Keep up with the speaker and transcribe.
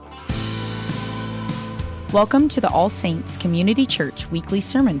Welcome to the All Saints Community Church Weekly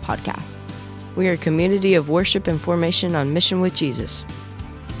Sermon Podcast. We are a community of worship and formation on mission with Jesus.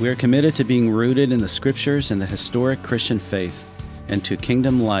 We are committed to being rooted in the Scriptures and the historic Christian faith, and to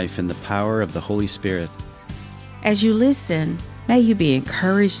kingdom life in the power of the Holy Spirit. As you listen, may you be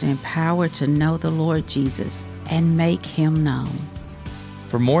encouraged and empowered to know the Lord Jesus and make Him known.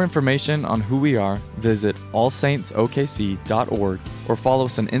 For more information on who we are, visit allsaintsokc.org or follow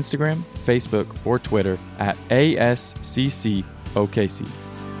us on Instagram, Facebook, or Twitter at ASCCOKC.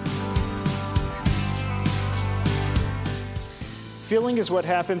 Feeling is what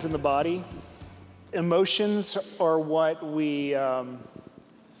happens in the body. Emotions are what we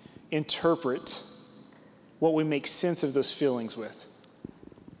interpret, what we make sense of those feelings with.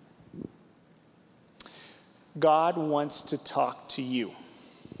 God wants to talk to you.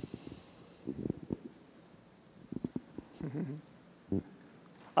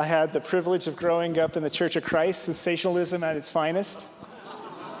 I had the privilege of growing up in the Church of Christ, sensationalism at its finest.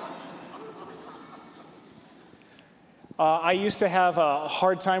 I used to have a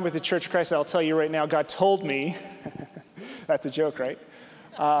hard time with the Church of Christ. I'll tell you right now, God told me, that's a joke, right?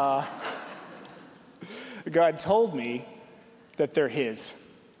 God told me that they're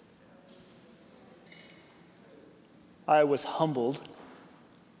His. I was humbled.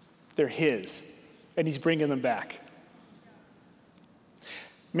 They're His, and He's bringing them back.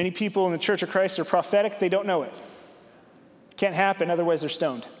 Many people in the Church of Christ are prophetic. They don't know it. Can't happen, otherwise they're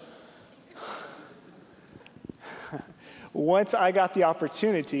stoned. Once I got the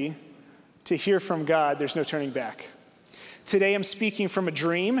opportunity to hear from God, there's no turning back. Today I'm speaking from a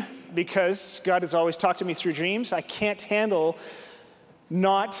dream because God has always talked to me through dreams. I can't handle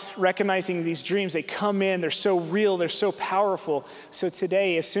not recognizing these dreams. They come in, they're so real, they're so powerful. So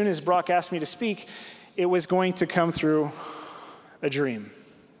today, as soon as Brock asked me to speak, it was going to come through a dream.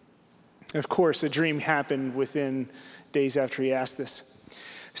 Of course, a dream happened within days after he asked this.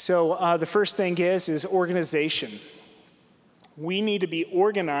 So the first thing is organization. We need to be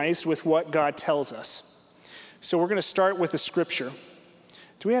organized with what God tells us. So we're going to start with the scripture.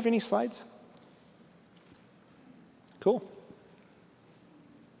 Do we have any slides? Cool.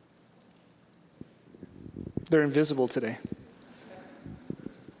 They're invisible today.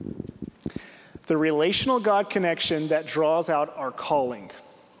 The relational God connection that draws out our calling.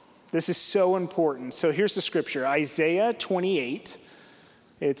 This is so important. So here's the scripture, Isaiah 28.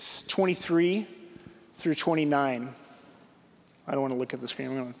 It's 23 through 29. I don't want to look at the screen.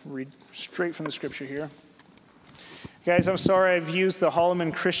 I'm going to read straight from the scripture here. Guys, I'm sorry I've used the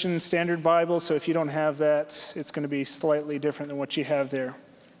Holloman Christian Standard Bible, so if you don't have that, it's going to be slightly different than what you have there.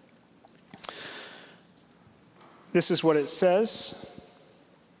 This is what it says.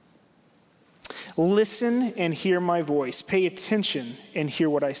 Listen and hear my voice. Pay attention and hear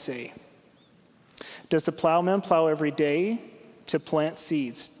what I say. Does the plowman plow every day to plant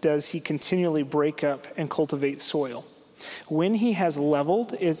seeds? Does he continually break up and cultivate soil? When he has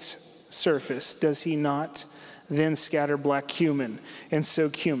leveled its surface, does he not then scatter black cumin and sow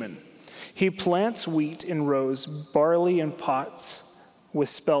cumin? He plants wheat in rows, barley in pots with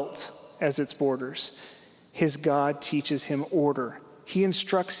spelt as its borders. His God teaches him order. He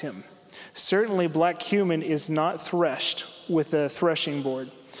instructs him. Certainly black cumin is not threshed with a threshing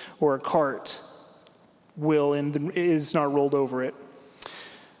board, or a cart is not rolled over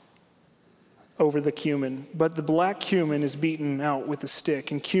the cumin. But the black cumin is beaten out with a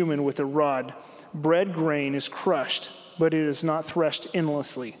stick, and cumin with a rod. Bread grain is crushed, but it is not threshed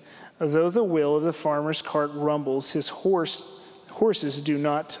endlessly. Though the wheel of the farmer's cart rumbles, his horses do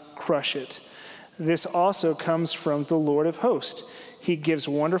not crush it. This also comes from the Lord of hosts. He gives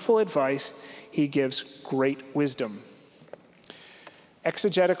wonderful advice. He gives great wisdom.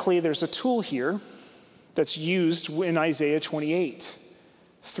 Exegetically, there's a tool here that's used in Isaiah 28.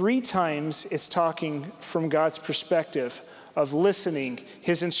 3 times it's talking from God's perspective of listening,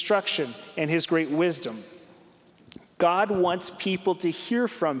 His instruction, and His great wisdom. God wants people to hear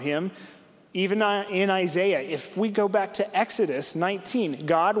from Him. Even in Isaiah, if we go back to Exodus 19,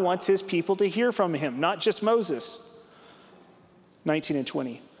 God wants His people to hear from Him, not just Moses. 19 and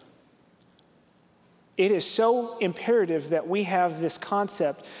 20. It is so imperative that we have this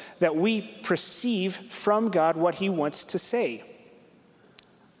concept that we perceive from God what He wants to say.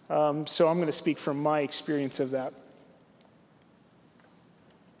 So I'm going to speak from my experience of that.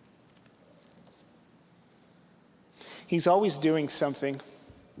 He's always doing something.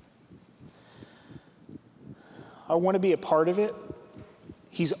 I want to be a part of it.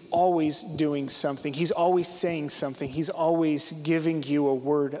 He's always doing something. He's always saying something. He's always giving you a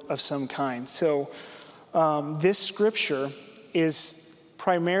word of some kind. So this scripture is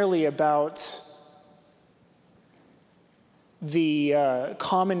primarily about the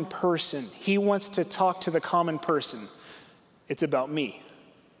common person. He wants to talk to the common person. It's about me.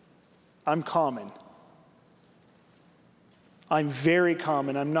 I'm common. I'm very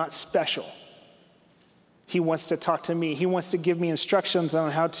common. I'm not special. He wants to talk to me. He wants to give me instructions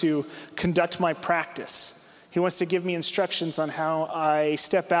on how to conduct my practice. He wants to give me instructions on how I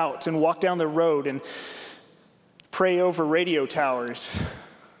step out and walk down the road and pray over radio towers.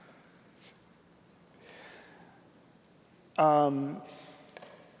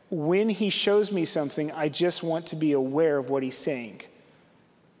 When he shows me something, I just want to be aware of what he's saying.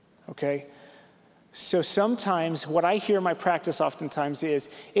 Okay? So sometimes what I hear in my practice oftentimes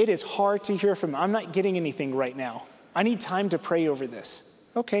is, it is hard to hear from him. I'm not getting anything right now. I need time to pray over this.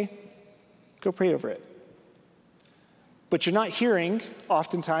 Okay, go pray over it. But you're not hearing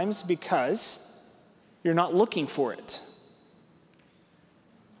oftentimes because you're not looking for it.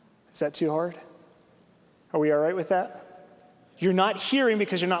 Is that too hard? Are we all right with that? You're not hearing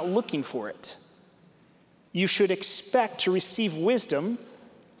because you're not looking for it. You should expect to receive wisdom.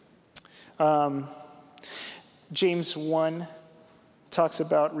 James 1 talks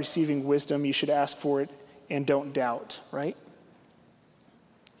about receiving wisdom. You should ask for it and don't doubt, right?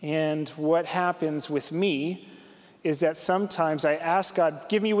 And what happens with me is that sometimes I ask God,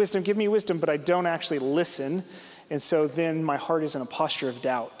 give me wisdom, but I don't actually listen. And so then my heart is in a posture of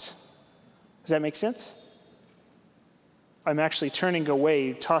doubt. Does that make sense? I'm actually turning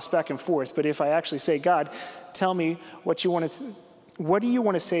away, tossed back and forth. But if I actually say, God, tell me what do you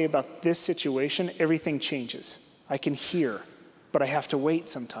want to say about this situation? Everything changes. I can hear, but I have to wait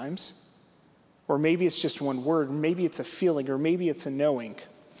sometimes. Or maybe it's just one word. Maybe it's a feeling, or maybe it's a knowing.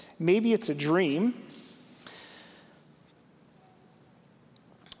 Maybe it's a dream.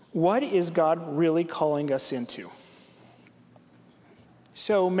 What is God really calling us into?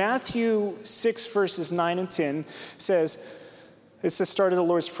 So Matthew 6 verses 9 and 10 says, it's the start of the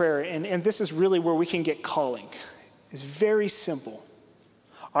Lord's Prayer, and this is really where we can get calling. It's very simple.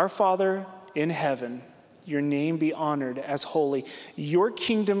 Our Father in heaven, your name be honored as holy. Your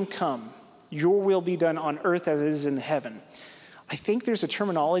kingdom come. Your will be done on earth as it is in heaven. I think there's a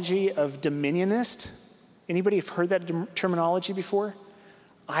terminology of dominionist. Anybody have heard that terminology before?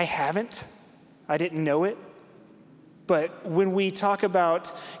 I haven't. I didn't know it. But when we talk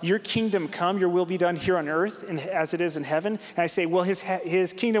about your kingdom come, your will be done here on earth and as it is in heaven, and I say, well,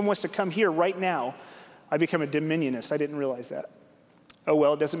 his kingdom wants to come here right now, I become a dominionist. I didn't realize that. Oh,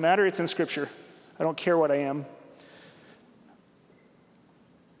 well, it doesn't matter. It's in Scripture. I don't care what I am.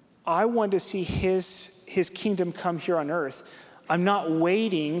 I want to see his kingdom come here on earth. I'm not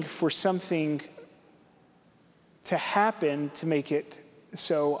waiting for something to happen to make it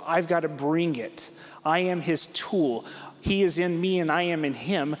so. I've got to bring it. I am his tool. He is in me and I am in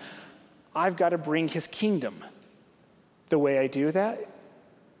him. I've got to bring his kingdom. The way I do that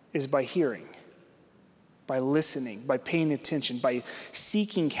is by hearing, by listening, by paying attention, by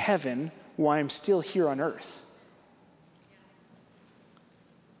seeking heaven while I'm still here on earth.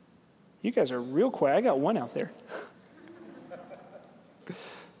 You guys are real quiet. I got one out there.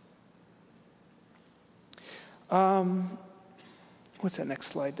 What's that next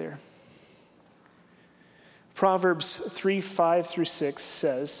slide there? Proverbs 3:5-6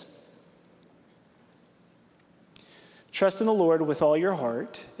 says, trust in the Lord with all your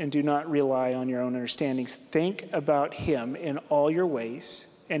heart and do not rely on your own understandings. Think about him in all your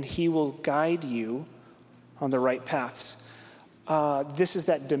ways and he will guide you on the right paths. This is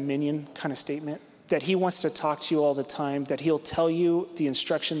that dominion kind of statement, that he wants to talk to you all the time, that he'll tell you the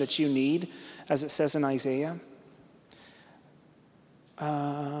instruction that you need, as it says in Isaiah.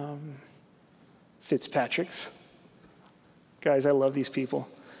 Fitzpatrick's. Guys, I love these people.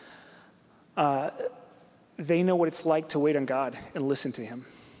 They know what it's like to wait on God and listen to him.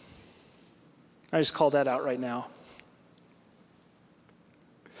 I just called that out right now.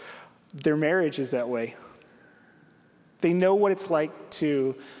 Their marriage is that way. They know what it's like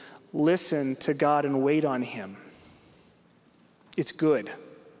to listen to God and wait on him. It's good.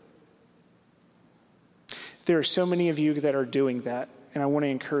 There are so many of you that are doing that, and I want to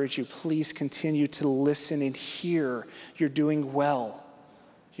encourage you, please continue to listen and hear. You're doing well.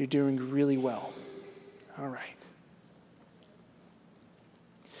 You're doing really well. All right.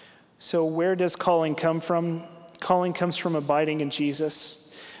 So where does calling come from? Calling comes from abiding in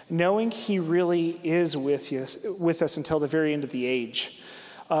Jesus, knowing he really is with us until the very end of the age.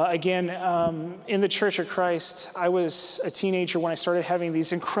 In the Church of Christ, I was a teenager when I started having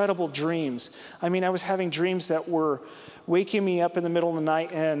these incredible dreams. I mean, I was having dreams that were waking me up in the middle of the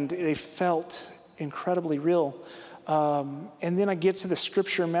night, and they felt incredibly real. And then I get to the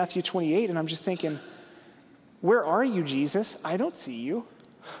scripture in Matthew 28, and I'm just thinking, Where are you, Jesus? I don't see you.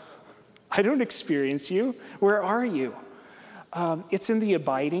 I don't experience you. Where are you? It's in the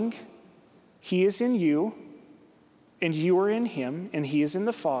abiding. He is in you, and you are in him, and he is in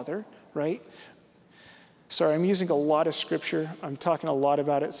the Father, right? Sorry, I'm using a lot of scripture. I'm talking a lot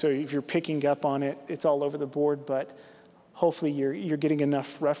about it, so if you're picking up on it, it's all over the board, but hopefully you're getting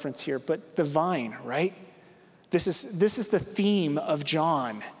enough reference here. But the vine, right? This is the theme of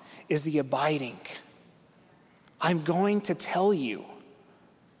John, is the abiding. I'm going to tell you.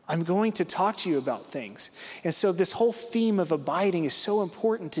 I'm going to talk to you about things. And so this whole theme of abiding is so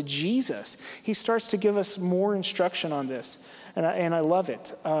important to Jesus. He starts to give us more instruction on this, and I love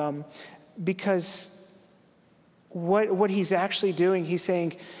it. Because what he's actually doing, he's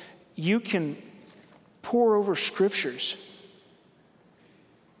saying, you can pore over scriptures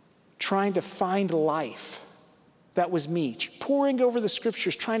trying to find life. That was me, poring over the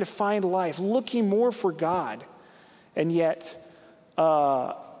scriptures, trying to find life, looking more for God. And yet,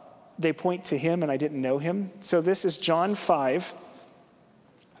 they point to him, and I didn't know him. So this is John 5.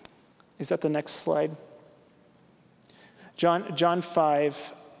 Is that the next slide? John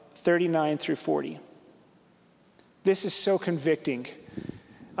 5, 39 through 40. This is so convicting.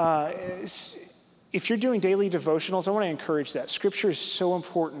 If you're doing daily devotionals, I want to encourage that. Scripture is so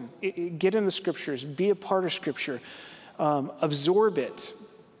important. Get in the scriptures. Be a part of scripture. Absorb it.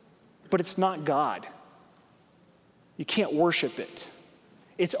 But it's not God. You can't worship it.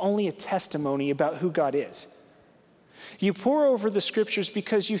 It's only a testimony about who God is. You pore over the scriptures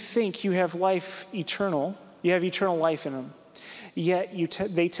because you think you have life eternal. You have eternal life in them. Yet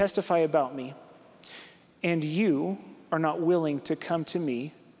they testify about me. And you are not willing to come to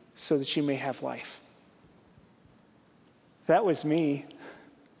me so that you may have life. That was me.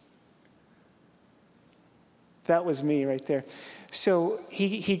 That was me right there. So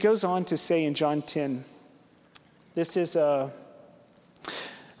he goes on to say in John 10, this is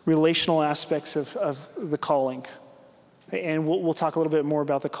relational aspects of the calling. And we'll talk a little bit more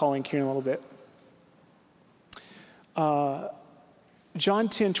about the calling here in a little bit. John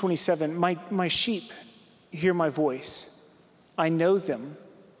 10:27, my sheep hear my voice. I know them,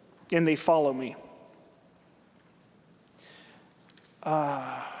 and they follow me.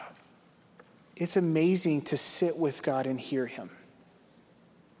 It's amazing to sit with God and hear him.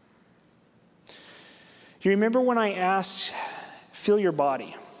 You remember when I asked, feel your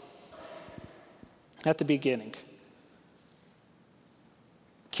body at the beginning?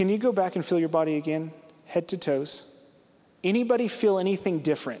 Can you go back and feel your body again, head to toes? Anybody feel anything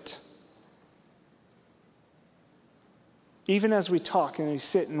different? Even as we talk and we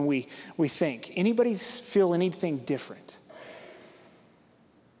sit and we think, anybody feel anything different?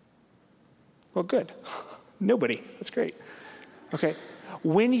 Well, good. Nobody. That's great. Okay.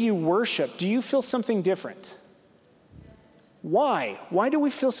 When you worship, do you feel something different? Why? Why do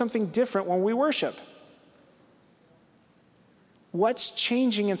we feel something different when we worship? What's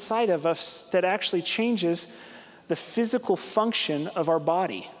changing inside of us that actually changes the physical function of our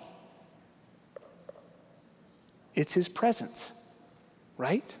body? It's his presence,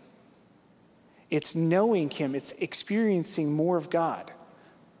 right? It's knowing him. It's experiencing more of God.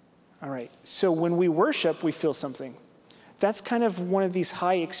 All right. So when we worship, we feel something. That's kind of one of these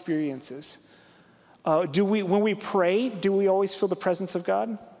high experiences. When we pray, do we always feel the presence of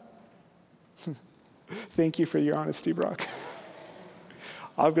God? Thank you for your honesty, Brock.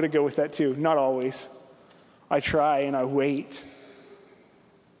 I'm going to go with that too. Not always. I try and I wait.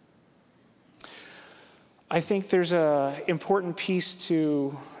 I think there's an important piece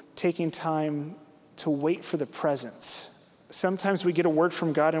to taking time to wait for the presence. Sometimes we get a word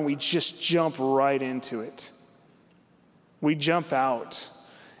from God and we just jump right into it. We jump out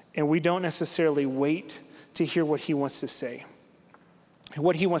and we don't necessarily wait to hear what he wants to say,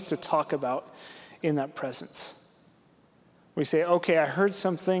 what he wants to talk about in that presence. We say, okay, I heard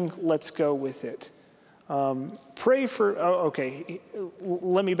something, let's go with it. Pray for,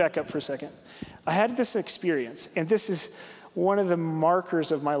 let me back up for a second. I had this experience, and this is one of the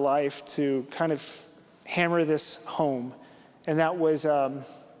markers of my life to kind of hammer this home. And that was,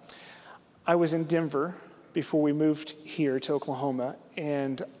 I was in Denver before we moved here to Oklahoma,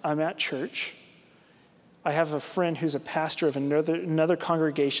 and I'm at church. I have a friend who's a pastor of another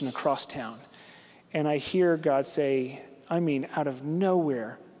congregation across town. And I hear God say, out of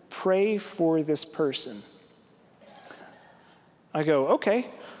nowhere, pray for this person. I go, okay.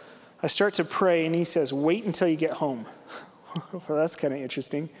 I start to pray, and he says, wait until you get home. Well, that's kind of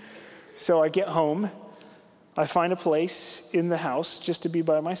interesting. So I get home. I find a place in the house just to be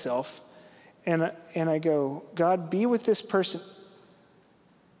by myself. And I go, God, be with this person.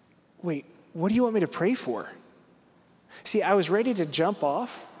 Wait, what do you want me to pray for? See, I was ready to jump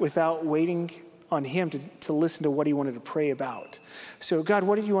off without waiting on him to listen to what he wanted to pray about. So, God,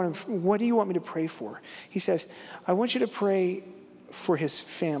 what do you want me to pray for? He says, I want you to pray for his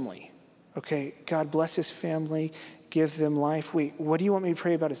family. Okay, God bless his family, give them life. Wait, what do you want me to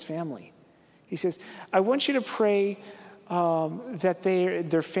pray about his family? He says, I want you to pray that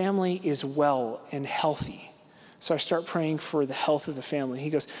their family is well and healthy. So I start praying for the health of the family. He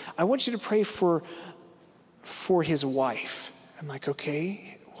goes, I want you to pray for his wife. I'm like,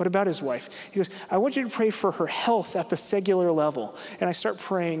 okay, what about his wife? He goes, I want you to pray for her health at the cellular level. And I start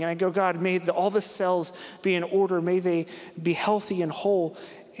praying, and I go, God, may all the cells be in order. May they be healthy and whole.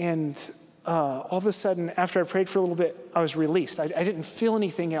 And all of a sudden, after I prayed for a little bit, I was released. I didn't feel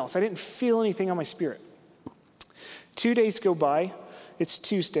anything else. I didn't feel anything on my spirit. 2 days go by. It's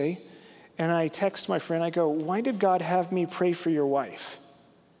Tuesday. And I text my friend. I go, why did God have me pray for your wife?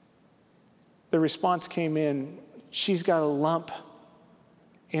 The response came in, she's got a lump,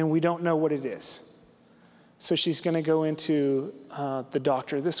 and we don't know what it is. So she's going to go into the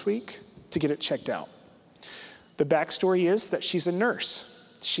doctor this week to get it checked out. The backstory is that she's a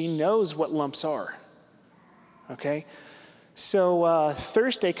nurse. She knows what lumps are. Okay? So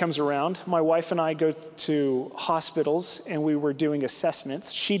Thursday comes around. My wife and I go to hospitals, and we were doing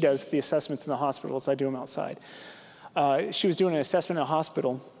assessments. She does the assessments in the hospitals. I do them outside. She was doing an assessment in a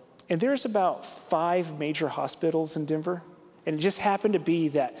hospital. And there's about 5 major hospitals in Denver. And it just happened to be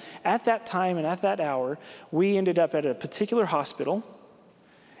that at that time and at that hour, we ended up at a particular hospital.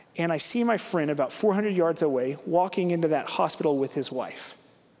 And I see my friend about 400 yards away walking into that hospital with his wife.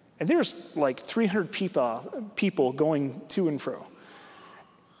 And there's like 300 people going to and fro.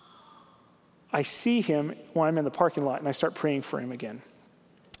 I see him when I'm in the parking lot, and I start praying for him again.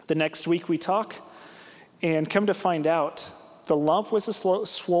 The next week we talk, and come to find out, the lump was a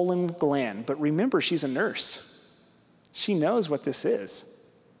swollen gland. But remember, she's a nurse. She knows what this is.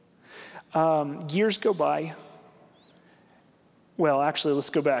 Years go by. Well, actually, let's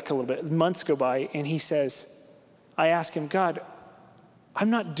go back a little bit. Months go by, and he says, I ask him, God, I'm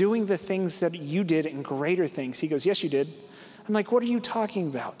not doing the things that you did and greater things. He goes, yes, you did. I'm like, what are you talking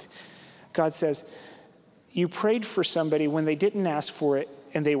about? God says, you prayed for somebody when they didn't ask for it,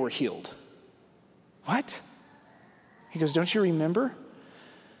 and they were healed. What? He goes, don't you remember?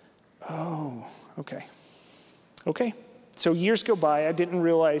 Oh, okay. Okay. So years go by. I didn't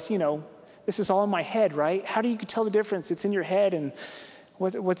realize, this is all in my head, right? How do you tell the difference? It's in your head, and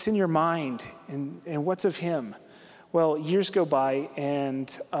what's in your mind, and what's of him? Well, years go by,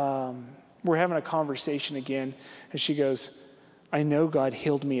 and we're having a conversation again, and she goes, I know God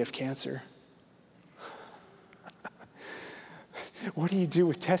healed me of cancer. What do you do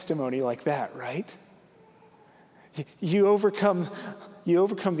with testimony like that, right? You overcome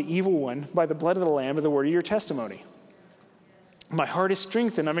the evil one by the blood of the Lamb and the word of your testimony. My heart is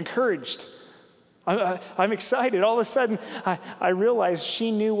strengthened. I'm encouraged. I'm excited. All of a sudden, I realized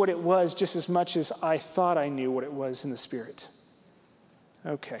she knew what it was just as much as I thought I knew what it was in the Spirit.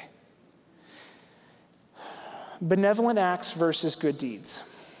 Okay. Benevolent acts versus good deeds.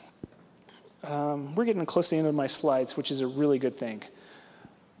 We're getting close to the end of my slides, which is a really good thing.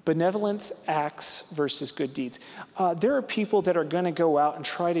 Benevolent acts versus good deeds. There are people that are going to go out and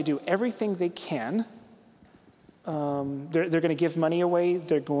try to do everything they can. They're going to give money away.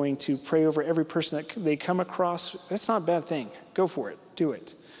 They're going to pray over every person that they come across. That's not a bad thing. Go for it. Do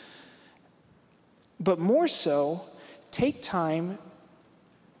it. But more so, take time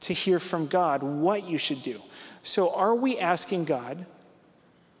to hear from God what you should do. So are we asking God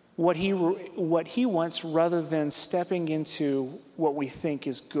what he wants rather than stepping into what we think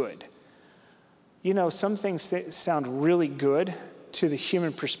is good? Some things sound really good to the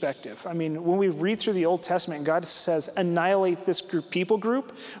human perspective. I mean, when we read through the Old Testament and God says, annihilate this people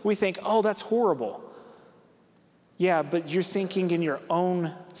group, we think, oh, that's horrible. Yeah, but you're thinking in your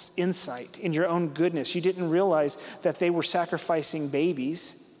own insight, in your own goodness. You didn't realize that they were sacrificing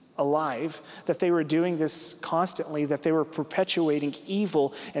babies alive, that they were doing this constantly, that they were perpetuating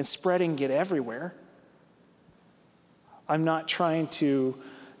evil and spreading it everywhere. I'm not trying to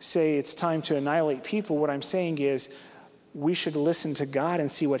say it's time to annihilate people. What I'm saying is we should listen to God and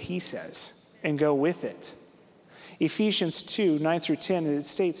see what he says and go with it. Ephesians 2, 9 through 10, it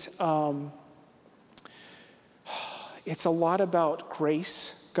states, it's a lot about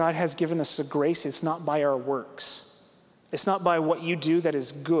grace. God has given us a grace. It's not by our works. It's not by what you do that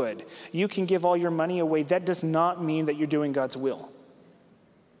is good. You can give all your money away. That does not mean that you're doing God's will.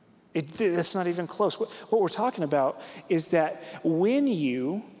 It's not even close. What we're talking about is that when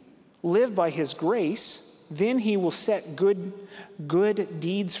you live by his grace, then he will set good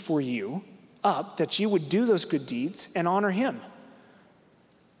deeds for you up that you would do those good deeds and honor him.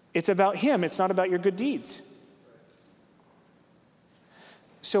 It's about him. It's not about your good deeds.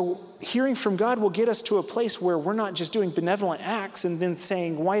 So hearing from God will get us to a place where we're not just doing benevolent acts and then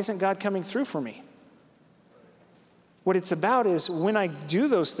saying, why isn't God coming through for me? What it's about is when I do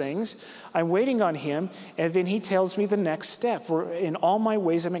those things, I'm waiting on him, and then he tells me the next step. Where in all my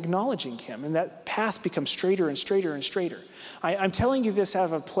ways, I'm acknowledging him, and that path becomes straighter and straighter and straighter. I'm telling you this out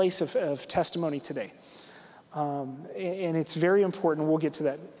of a place of testimony today. And it's very important. We'll get to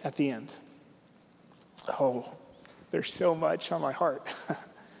that at the end. Oh, there's so much on my heart.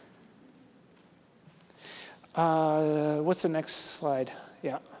 What's the next slide?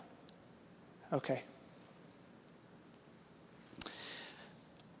 Yeah. Okay.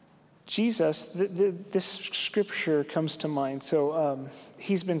 Jesus, this scripture comes to mind. So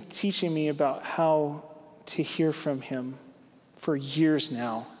he's been teaching me about how to hear from him for years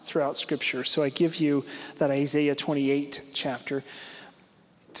now throughout scripture. So I give you that Isaiah 28 chapter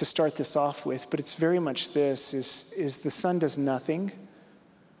to start this off with, but it's very much this, is the Son does nothing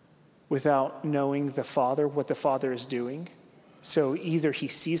without knowing the Father, what the Father is doing. So either he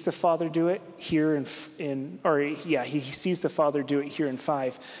sees the Father do it here he sees the Father do it here in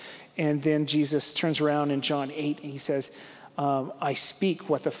 5. And then Jesus turns around in John 8 and he says, I speak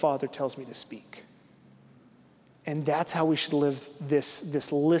what the Father tells me to speak. And that's how we should live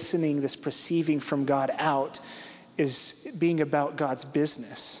this listening, this perceiving from God out, is being about God's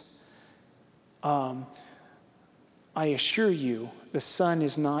business. I assure you, the Son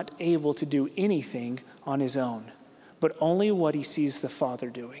is not able to do anything on his own, but only what he sees the Father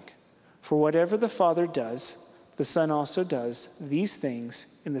doing. For whatever the Father does, the Son also does these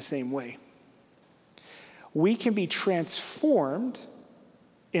things in the same way. We can be transformed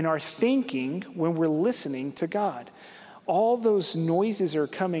in our thinking when we're listening to God. All those noises are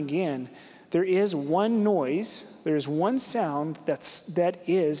coming in. There is one noise, there is one sound that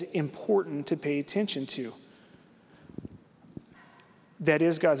is important to pay attention to. That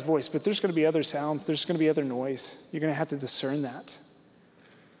is God's voice, but there's going to be other sounds, there's going to be other noise. You're going to have to discern that.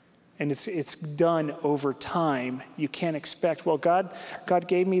 And it's done over time. You can't expect, well, God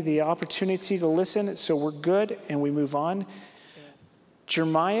gave me the opportunity to listen, so we're good, and we move on.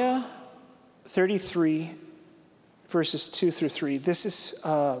 Jeremiah 33, verses 2 through 3. This is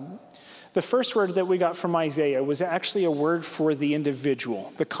the first word that we got from Isaiah was actually a word for the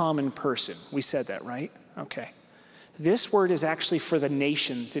individual, the common person. We said that, right? Okay. This word is actually for the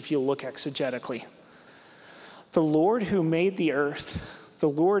nations, if you look exegetically. The Lord who made the earth, the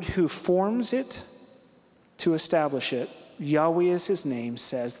Lord who forms it to establish it, Yahweh is his name,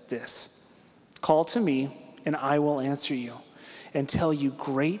 says this: call to me and I will answer you and tell you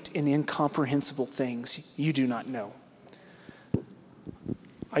great and incomprehensible things you do not know.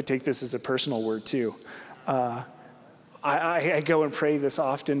 I take this as a personal word too. I go and pray this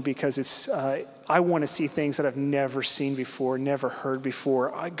often because it's I want to see things that I've never seen before, never heard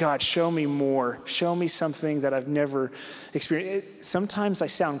before. God, show me more. Show me something that I've never experienced. Sometimes I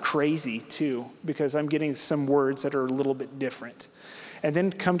sound crazy too because I'm getting some words that are a little bit different. And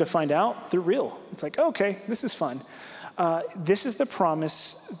then come to find out, they're real. It's like, okay, this is fun. This is the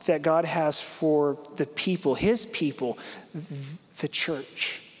promise that God has for the people, his people, the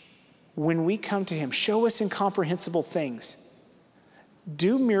church. When we come to him, show us incomprehensible things.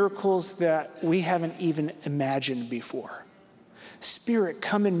 Do miracles that we haven't even imagined before. Spirit,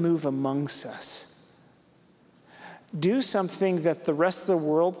 come and move amongst us. Do something that the rest of the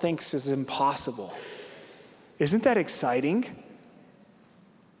world thinks is impossible. Isn't that exciting?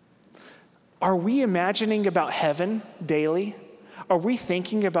 Are we imagining about heaven daily? Are we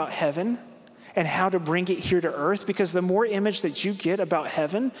thinking about heaven and how to bring it here to earth? Because the more image that you get about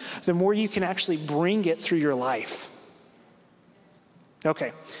heaven, the more you can actually bring it through your life.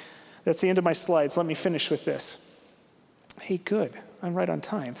 Okay, that's the end of my slides. Let me finish with this. Hey, good. I'm right on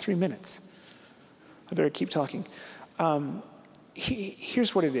time, 3 minutes. I better keep talking.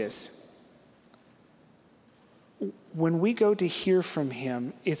 Here's what it is. When we go to hear from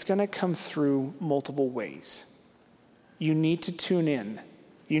him, it's going to come through multiple ways. You need to tune in.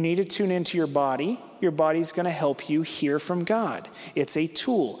 You need to tune into your body. Your body's going to help you hear from God. It's a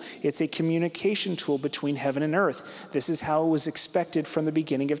tool. It's a communication tool between heaven and earth. This is how it was expected from the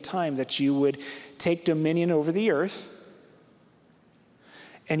beginning of time, that you would take dominion over the earth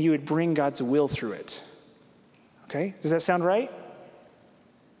and you would bring God's will through it. Okay? Does that sound right?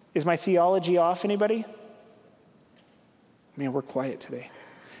 Is my theology off, anybody? Man, we're quiet today.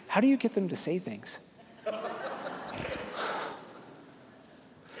 How do you get them to say things?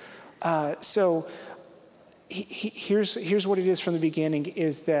 So here's what it is from the beginning,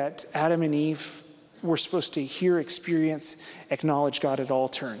 is that Adam and Eve were supposed to hear, experience, acknowledge God at all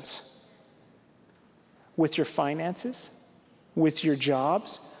turns. With your finances, with your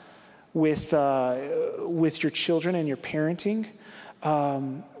jobs, with your children and your parenting.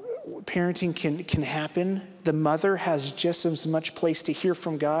 Parenting can happen. The mother has just as much place to hear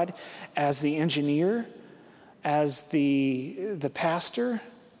from God as the engineer, as the pastor,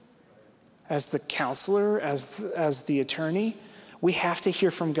 as the counselor, as the attorney. We have to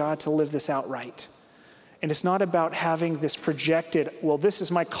hear from God to live this out right. And it's not about having this projected, well, this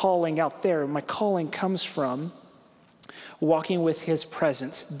is my calling out there. My calling comes from walking with his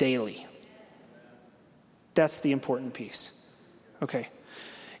presence daily. That's the important piece. Okay.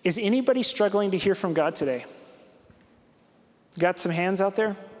 Is anybody struggling to hear from God today? Got some hands out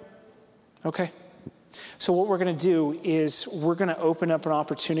there? Okay. So what we're going to do is we're going to open up an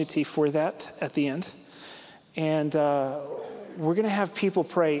opportunity for that at the end. And we're going to have people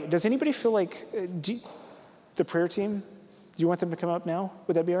pray. Does anybody feel like the prayer team, do you want them to come up now?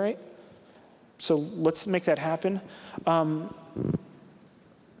 Would that be all right? So let's make that happen.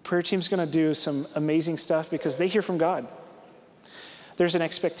 Prayer team's going to do some amazing stuff because they hear from God. There's an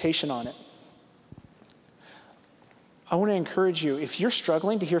expectation on it. I want to encourage you, if you're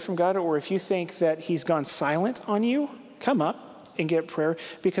struggling to hear from God, or if you think that he's gone silent on you, come up and get prayer,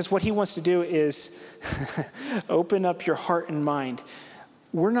 because what he wants to do is open up your heart and mind.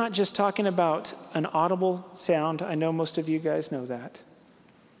 We're not just talking about an audible sound. I know most of you guys know that.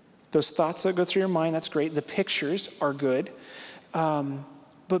 Those thoughts that go through your mind, that's great. The pictures are good.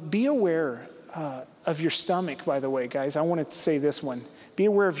 But be aware of your stomach, by the way, guys. I want to say this one. Be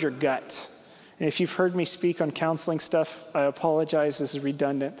aware of your gut. And if you've heard me speak on counseling stuff, I apologize. This is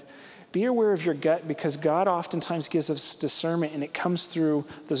redundant. Be aware of your gut, because God oftentimes gives us discernment, and it comes through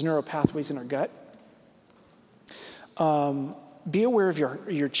those neural pathways in our gut. Be aware of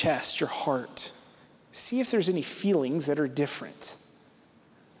your chest, your heart. See if there's any feelings that are different.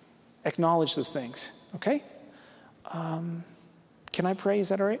 Acknowledge those things, okay? Can I pray? Is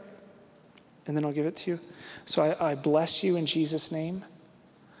that all right? And then I'll give it to you. So I bless you in Jesus' name,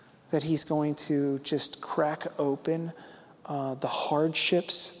 that he's going to just crack open the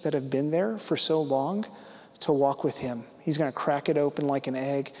hardships that have been there for so long to walk with him. He's going to crack it open like an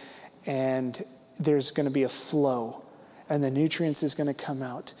egg, and there's going to be a flow, and the nutrients is going to come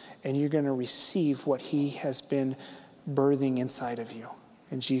out, and you're going to receive what he has been birthing inside of you.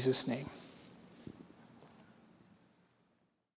 In Jesus' name.